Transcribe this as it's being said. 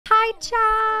Hi,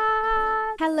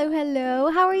 chat! Hello,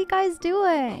 hello. How are you guys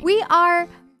doing? We are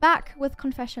back with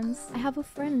confessions. I have a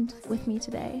friend with me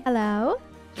today. Hello?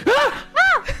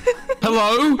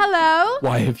 Hello? Hello?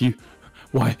 Why have you...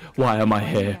 Why am I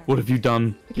here? What have you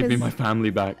done? Give me my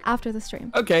family back. After the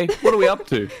stream. Okay, what are we up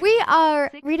to? We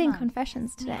are reading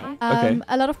confessions today. Okay.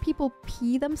 A lot of people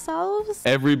pee themselves.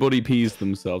 Everybody pees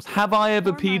themselves. Have I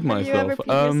ever peed myself? Have you ever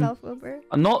peed yourself, Wilbur?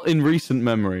 Not in recent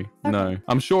memory. Okay. No.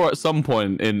 I'm sure at some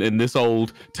point in this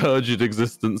old turgid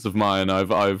existence of mine,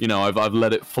 I've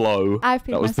let it flow. I've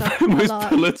peed myself That was the most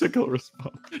political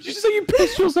response. Did you say you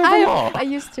pissed yourself a lot? I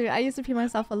used to pee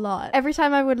myself a lot. Every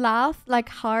time I would laugh like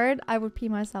hard, I would pee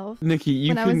myself. Nikki,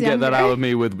 you couldn't get that out of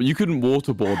me you couldn't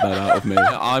waterboard that out of me.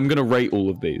 I'm gonna rate all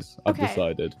of these. I've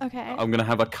decided. Okay. I'm gonna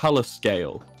have a color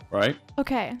scale, right?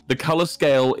 Okay. The color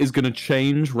scale is gonna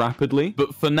change rapidly,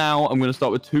 but for now, I'm gonna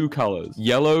start with 2 colors.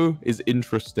 Yellow is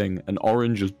interesting and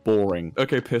orange is boring.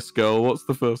 Okay, piss girl, what's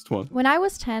the first one? When I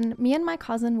was 10, me and my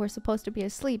cousin were supposed to be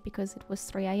asleep because it was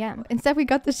 3 a.m. Instead, we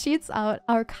got the sheets out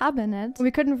our cabinet. We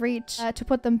couldn't reach to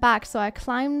put them back, so I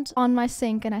climbed on my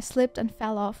sink and I slipped and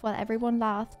fell off while everyone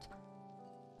laughed.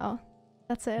 Oh,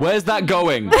 that's it. Where's that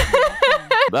going?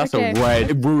 That's a red.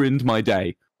 It ruined my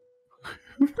day.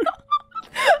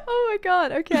 Oh my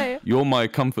god, okay. You're my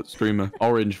comfort streamer.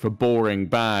 Orange for boring,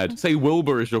 bad. Say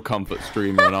Wilbur is your comfort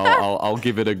streamer and I'll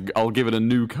give it a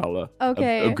new color.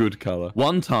 Okay. A good color.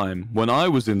 One time when I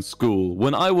was in school,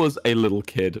 when I was a little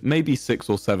kid, maybe 6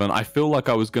 or 7, I feel like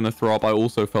I was gonna throw up. I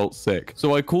also felt sick.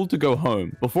 So I called to go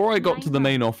home. Before I got to the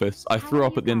main office, I threw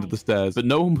up at the end of the stairs, but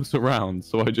no one was around.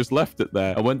 So I just left it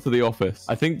there. I went to the office.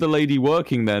 I think the lady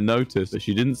working there noticed, but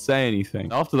she didn't say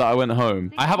anything. After that, I went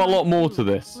home. I have a lot more to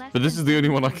this, but this is the only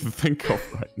one I can think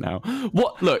of right now.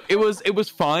 What? Look, it was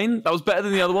fine. That was better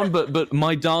than the other one, but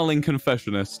my darling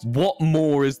confessionist, what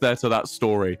more is there to that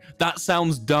story? That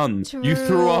sounds done. True. You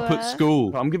threw up at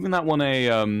school. I'm giving that one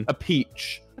a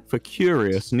peach. For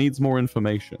curious, needs more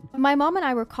information. My mom and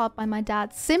I were caught by my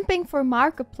dad simping for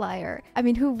Markiplier. I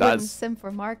mean, who wouldn't simp for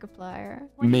Markiplier?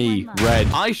 Me, red.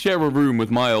 I share a room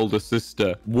with my older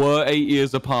sister. We're 8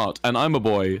 years apart, and I'm a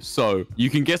boy, so you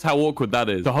can guess how awkward that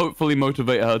is. To hopefully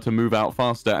motivate her to move out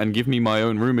faster and give me my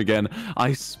own room again,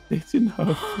 I spit in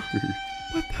her food.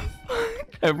 What the fuck?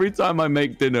 Every time I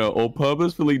make dinner or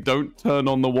purposefully don't turn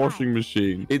on the washing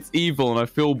machine. It's evil and I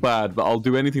feel bad, but I'll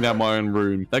do anything to have my own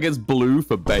room. That gets blue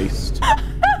for based.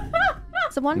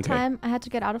 So one time I had to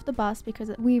get out of the bus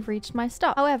because we've reached my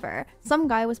stop. However, some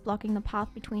guy was blocking the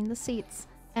path between the seats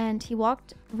and he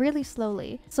walked really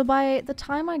slowly. So by the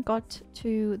time I got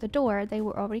to the door, they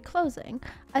were already closing.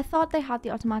 I thought they had the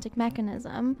automatic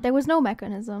mechanism. There was no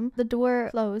mechanism. The door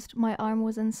closed, my arm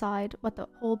was inside, but the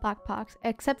whole backpack,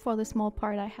 except for the small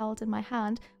part I held in my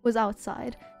hand, was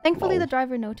outside. Thankfully, the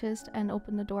driver noticed and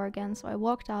opened the door again, so I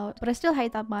walked out. But I still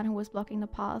hate that man who was blocking the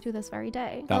path to this very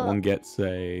day. That one gets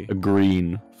a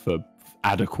green for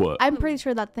adequate. I'm pretty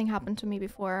sure that thing happened to me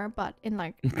before, but in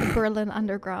like the Berlin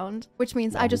underground, which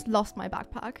means I just lost my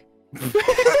backpack.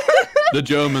 The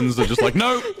Germans are just like,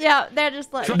 no. Yeah, they're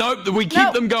just like, nope, we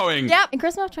keep them going. Yep. In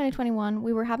Christmas of 2021,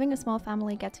 we were having a small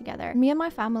family get together. Me and my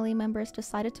family members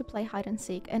decided to play hide and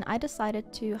seek, and I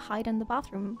decided to hide in the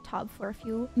bathroom tub for a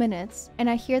few minutes. And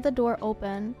I hear the door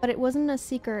open, but it wasn't a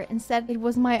seeker. Instead, it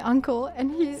was my uncle,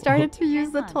 and he started to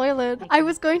use the toilet. I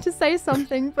was going to say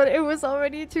something, but it was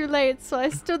already too late, so I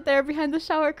stood there behind the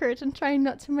shower curtain trying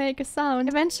not to make a sound.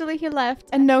 Eventually, he left,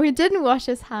 and no, he didn't wash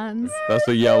his hands. That's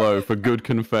a yellow for good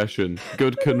confession.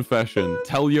 Good confession.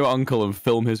 Tell your uncle and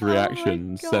film his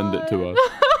reaction. Send it to us.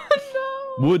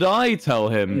 No. Would I tell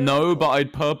him? No, but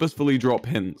I'd purposefully drop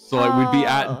hints. So like we'd be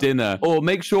at dinner. Or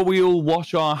make sure we all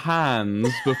wash our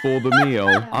hands before the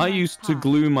meal. I used to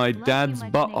glue my dad's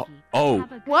butt. Oh.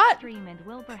 What? Oh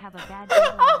my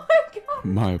god.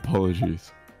 My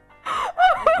apologies.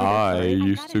 I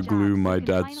used to glue my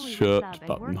dad's shirt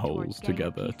buttonholes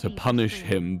together to punish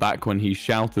him back when he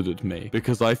shouted at me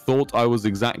because I thought I was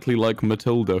exactly like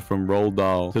Matilda from Roald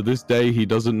Dahl. To this day, he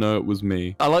doesn't know it was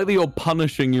me. I like that you're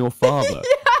punishing your father.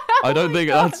 I don't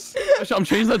think that's... I'm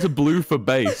changing that to blue for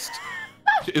based.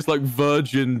 It's like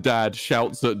virgin dad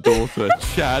shouts at daughter.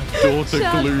 Chad daughter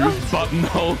glues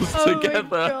buttonholes together.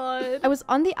 My God. I was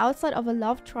on the outside of a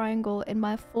love triangle in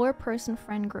my 4-person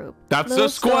friend group. That's a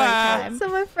square. So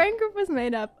my friend group was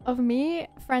made up of me,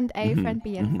 friend A, friend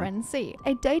B, and friend C.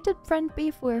 I dated friend B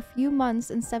for a few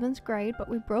months in 7th grade, but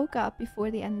we broke up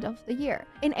before the end of the year.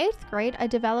 In 8th grade, I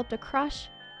developed a crush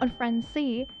on friend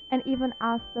C, and even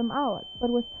asked them out, but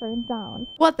was turned down.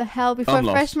 What the hell, before I'm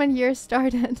lost. Freshman year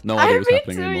started? No idea what's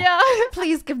happening too, anymore. yeah.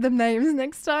 Please give them names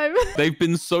next time. They've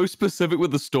been so specific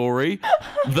with the story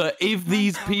that if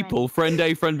these people, friend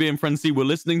A, friend B, and friend C, were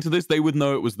listening to this, they would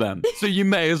know it was them. So you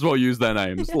may as well use their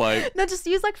names. Like, No, just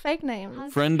use like fake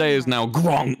names. friend A is now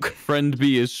Gronk. Friend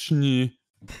B is Shny.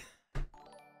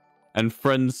 And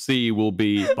friend C will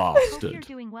be Bastard.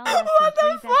 What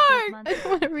the fuck? I don't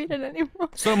want to read it anymore.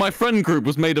 So my friend group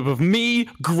was made up of me,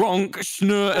 Gronk,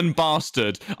 Schnur, and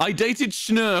Bastard. I dated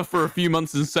Schnur for a few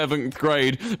months in 7th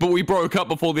grade, but we broke up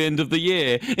before the end of the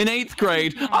year. In 8th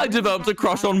grade, I developed a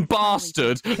crush on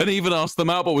Bastard and even asked them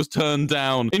out but was turned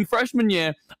down. In freshman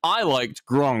year, I liked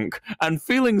Gronk, and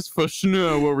feelings for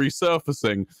Schnur were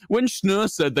resurfacing. When Schnur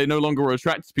said they no longer were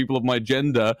attracted to people of my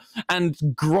gender, and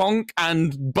Gronk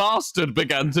and Bastard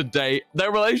began to date,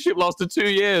 their relationship lasted 2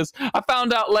 years. I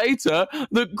found out later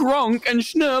that Gronk and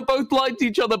Schnur both liked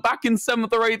each other back in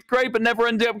 7th or 8th grade, but never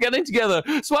ended up getting together.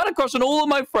 So I had a crush on all of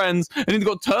my friends, and either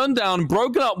got turned down,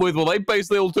 broken up with, well, they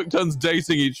basically all took turns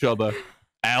dating each other.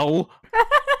 L.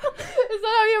 Is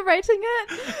that how you're rating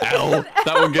it? L.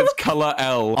 That one gets color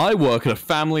L. I work at a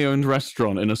family-owned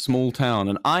restaurant in a small town,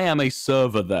 and I am a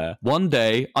server there. One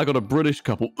day, I got a British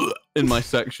couple in my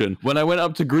section. When I went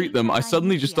up to greet them, I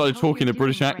suddenly just started talking a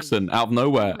British accent out of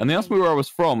nowhere, and they asked me where I was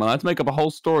from, and I had to make up a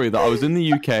whole story that I was in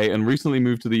the UK and recently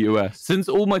moved to the US. Since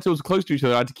all my tables were close to each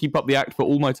other, I had to keep up the act for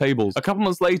all my tables. A couple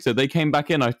months later, they came back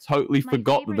in. I totally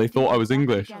forgot that they thought I was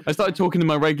English. I started talking in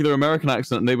my regular American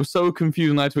accent, and they were so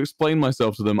confused, and I had to explain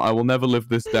myself to them. I will never live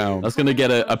this down. That's gonna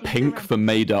get a pink for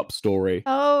made up story.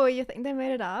 Oh, you think they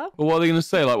made it up? Well, what are they gonna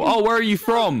say? Like, oh, where are you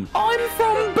from? I'm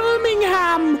from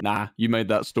Birmingham. Nah, you made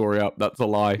that story up. That's a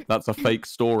lie. That's a fake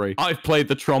story. I've played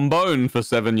the trombone for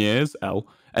 7 years, L,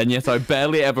 and yet I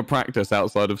barely ever practice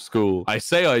outside of school. I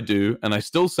say I do, and I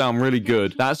still sound really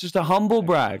good. That's just a humble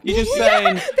brag. You're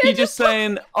just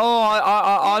saying,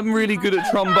 oh, I'm really good at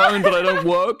trombone, but I don't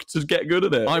work to get good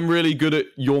at it. I'm really good at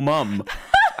your mum,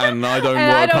 and I don't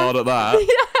work hard at that. Yeah.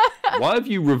 Why have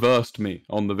you reversed me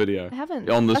on the video? I haven't.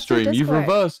 On the stream, you've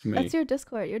reversed me. That's your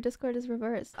Discord. Your Discord is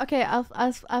reversed. Okay, I'll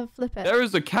flip it. There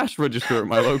is a cash register at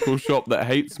my local shop that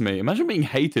hates me. Imagine being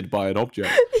hated by an object.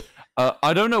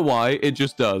 I don't know why, it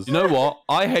just does. You know what?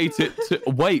 I hate it too.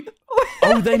 Wait.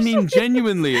 Oh, they mean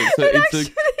genuinely.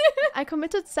 I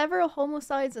committed several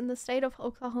homicides in the state of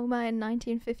Oklahoma in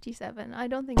 1957. I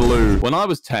don't think... Blue. When I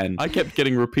was 10, I kept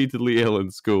getting repeatedly ill in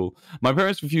school. My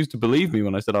parents refused to believe me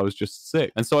when I said I was just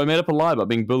sick. And so I made up a lie about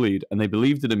being bullied, and they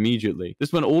believed it immediately.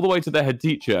 This went all the way to their head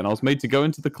teacher, and I was made to go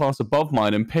into the class above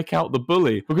mine and pick out the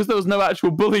bully. Because there was no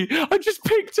actual bully, I just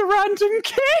picked a random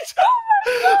kid.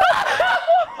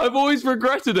 I've always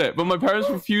regretted it, but my parents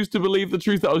refused to believe the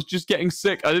truth that I was just getting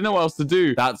sick. I didn't know what else to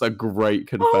do. That's a great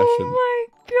confession. Oh my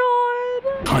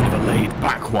god. Kind of a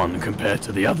laid-back one compared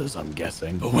to the others, I'm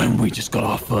guessing. But when we just got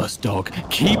our first dog,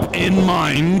 keep in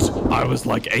mind, I was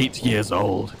like 8 years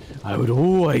old. I would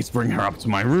always bring her up to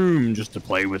my room just to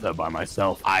play with her by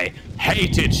myself. I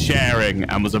hated sharing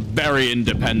and was a very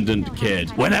independent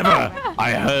kid. Whenever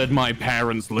I heard my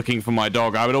parents looking for my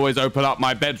dog, I would always open up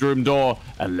my bedroom door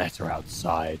and let her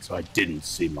outside so I didn't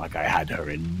seem like I had her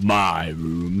in my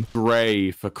room.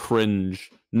 Gray for cringe.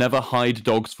 Never hide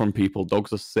dogs from people.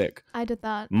 Dogs are sick. I did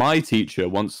that. My teacher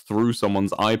once threw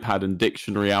someone's iPad and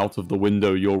dictionary out of the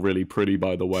window. You're really pretty,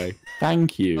 by the way.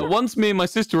 Thank you. Once me and my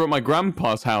sister were at my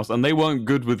grandpa's house, and they weren't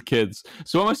good with kids.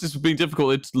 So when my sister was being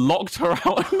difficult, it locked her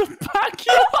out in the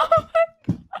backyard.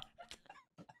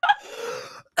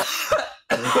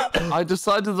 I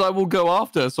decided that I will go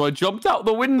after her, so I jumped out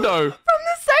the window. From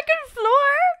the second floor?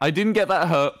 I didn't get that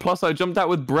hurt, plus I jumped out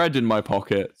with bread in my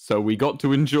pocket, so we got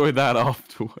to enjoy that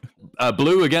afterward.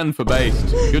 Blue again for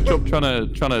based. Good job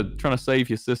trying to save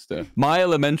your sister. My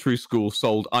elementary school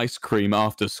sold ice cream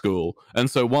after school, and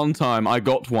so one time I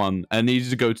got one and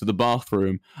needed to go to the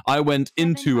bathroom. I went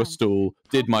into a stool,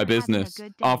 did my business.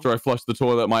 After I flushed the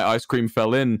toilet, my ice cream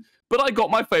fell in, but I got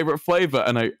my favorite flavor,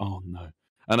 and oh no.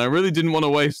 And I really didn't want to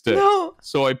waste it. No.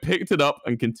 So I picked it up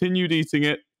and continued eating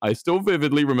it. I still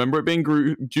vividly remember it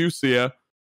being juicier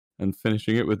and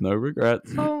finishing it with no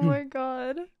regrets. Oh my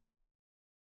god.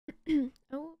 Oh.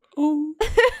 Oh.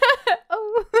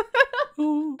 Oh.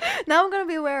 Oh. Now I'm gonna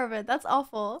be aware of it. That's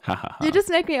awful. You just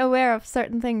make me aware of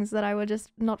certain things that I would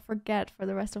just not forget for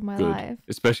the rest of my life.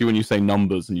 Especially when you say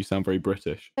numbers and you sound very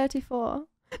British. 34.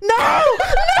 No! No!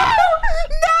 No!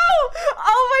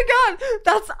 Oh my god,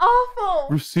 that's awful.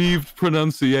 Received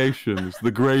pronunciations,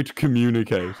 the great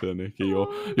communicator, Nikki.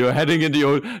 You're heading into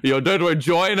your don't worry,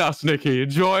 join us, Nikki,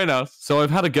 join us. So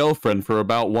I've had a girlfriend for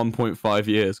about 1.5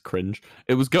 years, cringe.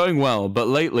 It was going well, but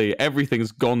lately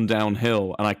everything's gone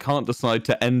downhill and I can't decide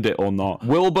to end it or not.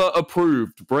 Wilbur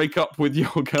approved. Break up with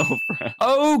your girlfriend.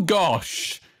 Oh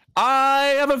gosh.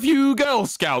 I have a few Girl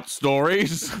Scout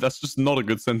stories. That's just not a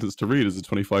good sentence to read as a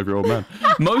 25-year-old man.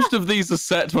 Most of these are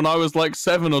set when I was like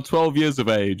 7 or 12 years of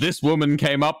age. This woman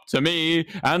came up to me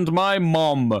and my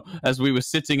mom as we were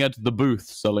sitting at the booth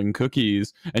selling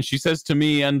cookies. And she says to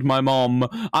me and my mom,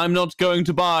 I'm not going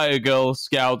to buy Girl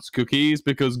Scouts cookies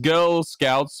because Girl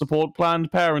Scouts support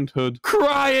Planned Parenthood.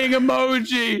 Crying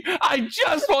emoji! I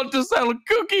just want to sell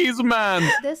cookies, man!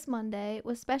 This Monday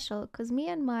was special because me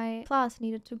and my class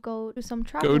needed to go to some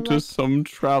travel. Go to some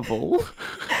travel.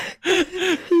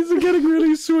 These are getting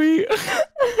really sweet.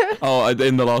 Oh,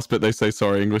 in the last bit they say,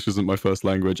 sorry, English isn't my first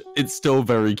language. It's still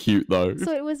very cute though.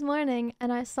 So it was morning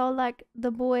and I saw like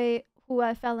the boy who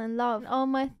I fell in love. All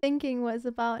my thinking was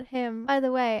about him. By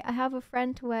the way, I have a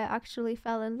friend who I actually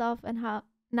fell in love and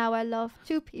now I love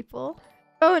 2 people.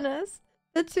 Bonus.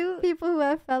 The 2 people who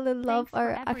I fell in love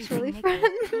are actually friends.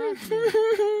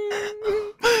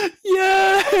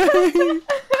 Yay!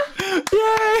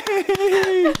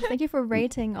 Yay! Thank you for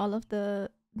rating all of the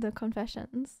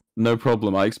confessions. No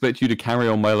problem. I expect you to carry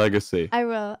on my legacy. I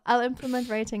will. I'll implement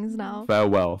ratings now.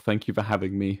 Farewell. Thank you for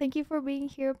having me. Thank you for being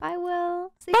here. Bye,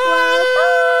 Will. See you. Bye!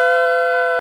 Bye.